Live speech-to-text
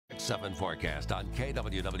7 forecast on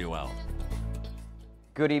KWWL.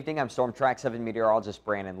 Good evening, I'm Storm Track 7 meteorologist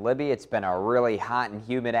Brandon Libby. It's been a really hot and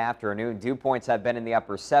humid afternoon. Dew points have been in the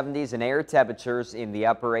upper 70s and air temperatures in the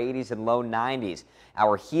upper 80s and low 90s.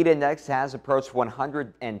 Our heat index has approached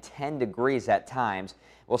 110 degrees at times.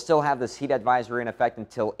 We'll still have this heat advisory in effect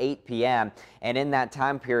until 8 p.m. and in that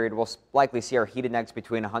time period we'll likely see our heat index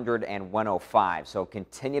between 100 and 105. So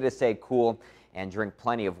continue to stay cool and drink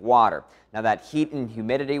plenty of water. Now that heat and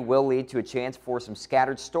humidity will lead to a chance for some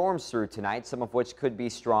scattered storms through tonight, some of which could be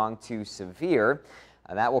strong to severe.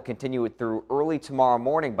 That will continue through early tomorrow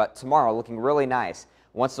morning, but tomorrow looking really nice.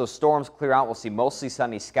 Once those storms clear out, we'll see mostly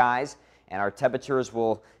sunny skies and our temperatures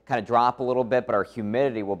will kind of drop a little bit, but our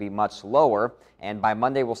humidity will be much lower. And by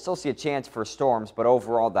Monday, we'll still see a chance for storms, but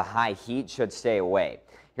overall the high heat should stay away.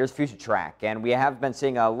 Here's Future Track, and we have been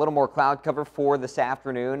seeing a little more cloud cover for this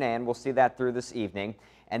afternoon, and we'll see that through this evening.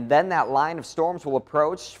 And then that line of storms will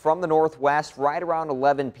approach from the northwest right around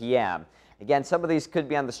 11 p.m. Again, some of these could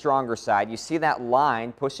be on the stronger side. You see that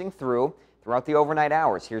line pushing throughout the overnight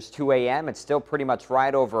hours. Here's 2 a.m. It's still pretty much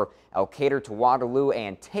right over Elkader to Waterloo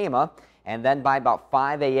and Tama. And then by about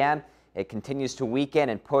 5 a.m., it continues to weaken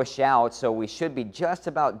and push out, so we should be just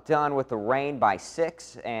about done with the rain by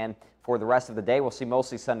 6. And for the rest of the day, we'll see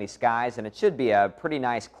mostly sunny skies, and it should be a pretty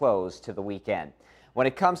nice close to the weekend. When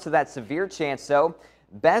it comes to that severe chance, though,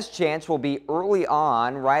 best chance will be early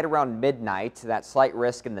on, right around midnight, that slight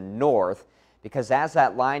risk in the north, because as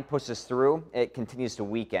that line pushes through, it continues to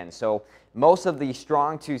weaken. So most of the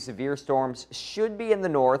strong to severe storms should be in the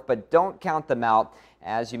north, but don't count them out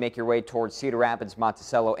as you make your way towards Cedar Rapids,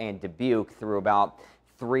 Monticello, and Dubuque through about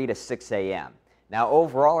 3 to 6 a.m. Now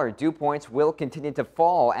overall, our dew points will continue to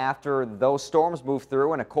fall after those storms move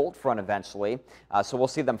through and a cold front eventually. So we'll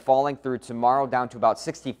see them falling through tomorrow down to about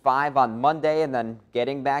 65 on Monday and then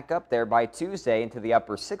getting back up there by Tuesday into the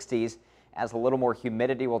upper 60s as a little more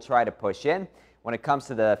humidity will try to push in. When it comes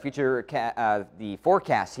to the the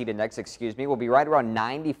forecast heat index, will be right around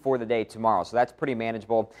 90 for the day tomorrow. So that's pretty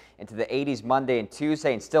manageable into the 80s Monday and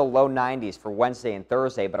Tuesday and still low 90s for Wednesday and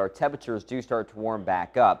Thursday. But our temperatures do start to warm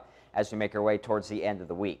back up as we make our way towards the end of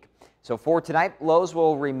the week. So for tonight, lows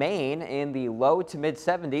will remain in the low to mid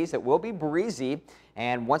 70s. It will be breezy.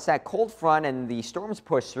 And once that cold front and the storms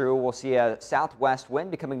push through, we'll see a southwest wind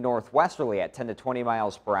becoming northwesterly at 10 to 20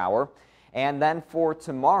 miles per hour. And then for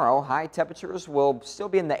tomorrow, high temperatures will still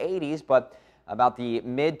be in the 80s, but about the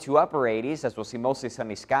mid to upper 80s as we'll see mostly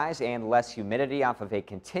sunny skies and less humidity off of a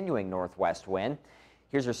continuing northwest wind.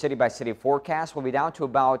 Here's your city-by-city forecast. We'll be down to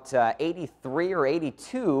about 83 or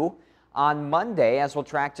 82 on Monday as we'll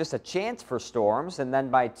track just a chance for storms. And then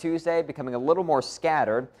by Tuesday, becoming a little more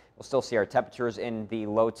scattered. We'll still see our temperatures in the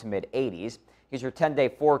low to mid 80s. Here's your 10-day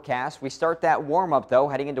forecast. We start that warm-up, though,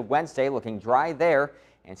 heading into Wednesday, looking dry there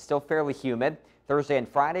and still fairly humid. Thursday and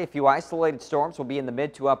Friday, a few isolated storms will be in the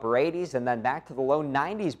mid to upper 80s and then back to the low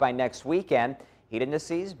 90s by next weekend. Heat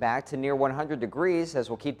indices back to near 100 degrees as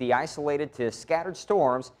we'll keep the isolated to scattered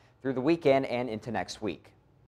storms through the weekend and into next week.